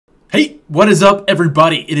Hey, what is up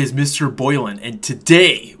everybody? It is Mr. Boylan, and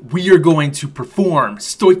today we are going to perform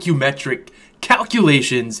stoichiometric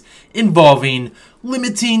calculations involving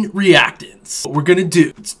limiting reactants. What we're gonna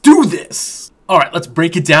do, let's do this! Alright, let's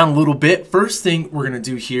break it down a little bit. First thing we're gonna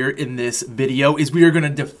do here in this video is we are gonna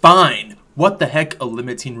define what the heck a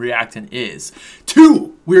limiting reactant is.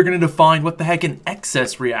 2, we're going to define what the heck an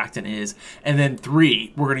excess reactant is. And then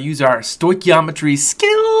 3, we're going to use our stoichiometry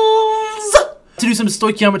skills to do some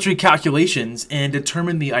stoichiometry calculations and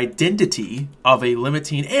determine the identity of a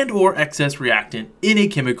limiting and or excess reactant in a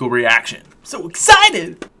chemical reaction. So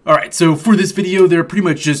excited! Alright, so for this video, there are pretty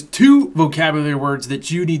much just 2 vocabulary words that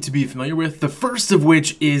you need to be familiar with. The first of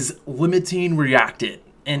which is limiting reactant.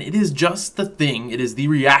 And it is just the thing, it is the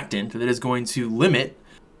reactant that is going to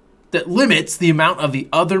limits the amount of the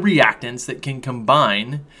other reactants that can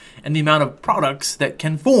combine and the amount of products that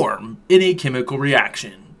can form in a chemical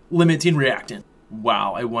reaction. Limiting reactant.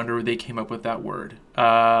 Wow, I wonder where they came up with that word.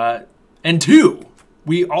 And 2,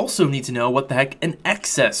 we also need to know what the heck an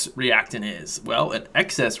excess reactant is. Well, an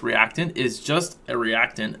excess reactant is just a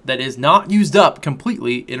reactant that is not used up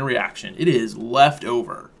completely in a reaction. It is left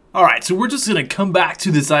over. Alright, so we're just going to come back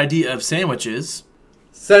to this idea of sandwiches.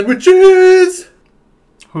 Sandwiches!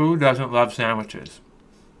 Who doesn't love sandwiches?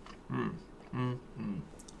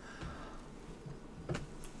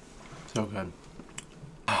 So good.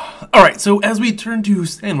 Alright, so as we turn to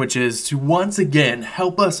sandwiches to once again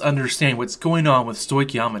help us understand what's going on with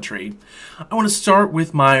stoichiometry, I want to start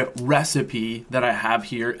with my recipe that I have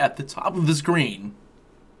here at the top of the screen.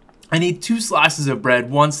 I need 2 slices of bread,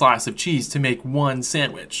 1 slice of cheese to make 1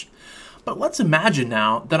 sandwich. But let's imagine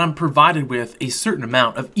now that I'm provided with a certain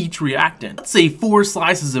amount of each reactant. Let's say 4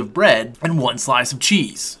 slices of bread and 1 slice of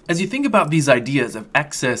cheese. As you think about these ideas of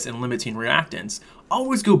excess and limiting reactants,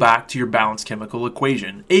 always go back to your balanced chemical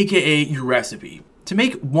equation, aka your recipe. To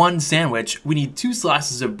make 1 sandwich, we need 2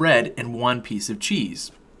 slices of bread and 1 piece of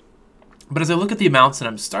cheese. But as I look at the amounts that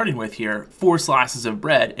I'm starting with here, 4 slices of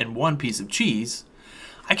bread and 1 piece of cheese,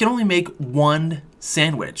 I can only make 1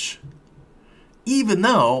 sandwich, even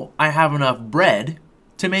though I have enough bread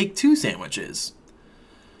to make 2 sandwiches.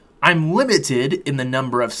 I'm limited in the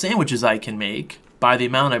number of sandwiches I can make by the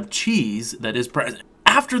amount of cheese that is present.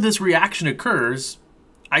 After this reaction occurs,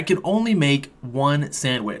 I can only make 1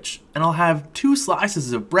 sandwich, and I'll have 2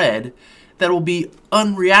 slices of bread that will be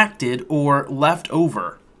unreacted or left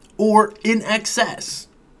over, or in excess.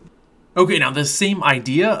 Okay, now the same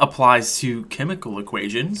idea applies to chemical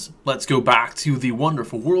equations. Let's go back to the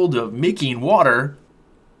wonderful world of making water.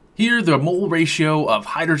 Here, the mole ratio of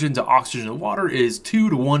hydrogen to oxygen in water is 2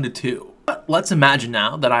 to 1 to 2. But let's imagine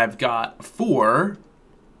now that I've got 4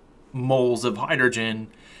 moles of hydrogen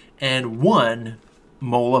and 1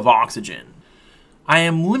 mole of oxygen. I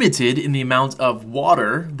am limited in the amount of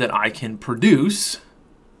water that I can produce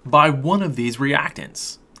by one of these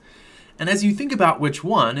reactants. And as you think about which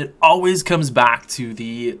one, it always comes back to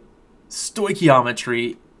the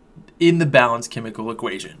stoichiometry in the balanced chemical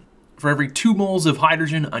equation. For every 2 moles of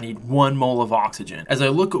hydrogen, I need 1 mole of oxygen. As I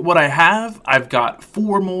look at what I have, I've got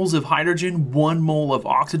 4 moles of hydrogen, 1 mole of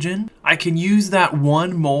oxygen. I can use that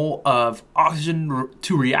 1 mole of oxygen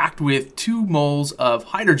to react with 2 moles of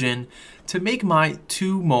hydrogen to make my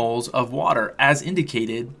 2 moles of water, as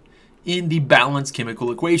indicated in the balanced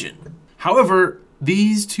chemical equation. However,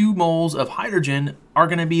 these 2 moles of hydrogen are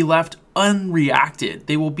going to be left unreacted.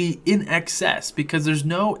 They will be in excess because there's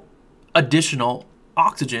no additional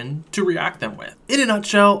oxygen to react them with. In a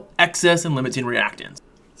nutshell, excess and limiting reactants.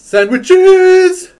 Sandwiches!